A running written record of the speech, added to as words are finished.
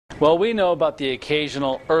Well, we know about the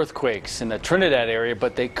occasional earthquakes in the Trinidad area,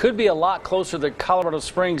 but they could be a lot closer to Colorado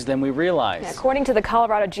Springs than we realize. Yeah, according to the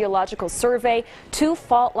Colorado Geological Survey, 2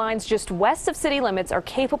 fault lines just west of city limits are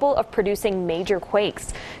capable of producing major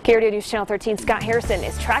quakes. KRDO News Channel 13 Scott Harrison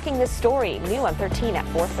is tracking this story, new on 13 at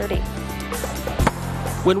 4:30.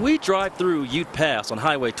 When we drive through Ute Pass on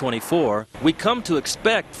Highway 24, we come to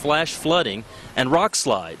expect flash flooding and rock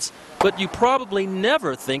slides. But you probably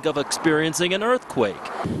never think of experiencing an earthquake.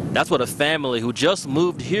 That's what a family who just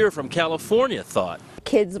moved here from California thought.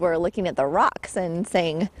 Kids were looking at the rocks and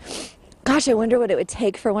saying, gosh, I wonder what it would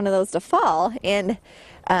take for one of those to fall. And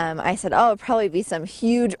I said, oh, it'd probably be some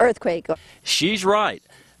huge earthquake. She's right.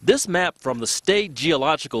 This map from the State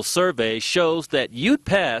Geological Survey shows that Ute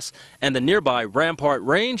Pass and the nearby Rampart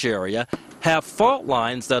Range area have fault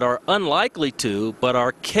lines that are unlikely to, but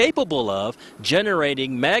are capable of,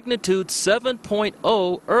 generating magnitude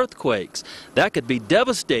 7.0 earthquakes. That could be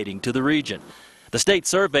devastating to the region. The state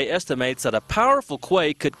survey estimates that a powerful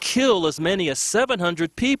quake could kill as many as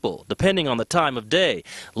 700 people, depending on the time of day,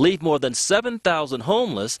 leave more than 7,000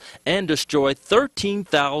 homeless, and destroy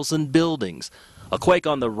 13,000 buildings. A quake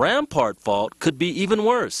on the Rampart Fault could be even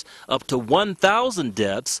worse, up to 1,000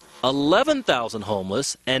 deaths, 11,000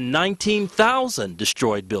 homeless, and 19,000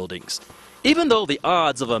 destroyed buildings. Even though the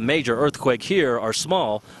odds of a major earthquake here are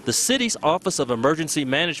small, the city's Office of Emergency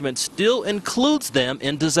Management still includes them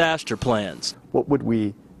in disaster plans. What would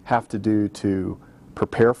we have to do to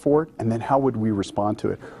prepare for it, and then how would we respond to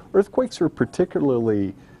it? Earthquakes are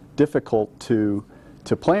particularly difficult to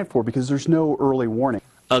plan for because there's no early warning.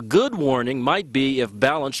 A good warning might be if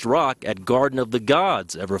balanced rock at Garden of the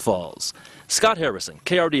Gods ever falls. Scott Harrison,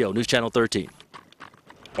 KRDO News Channel 13.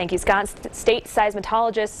 Thank you, Scott. State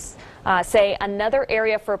seismologists say another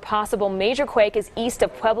area for a possible major quake is east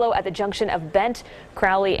of Pueblo at the junction of Bent,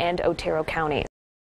 Crowley, and Otero counties.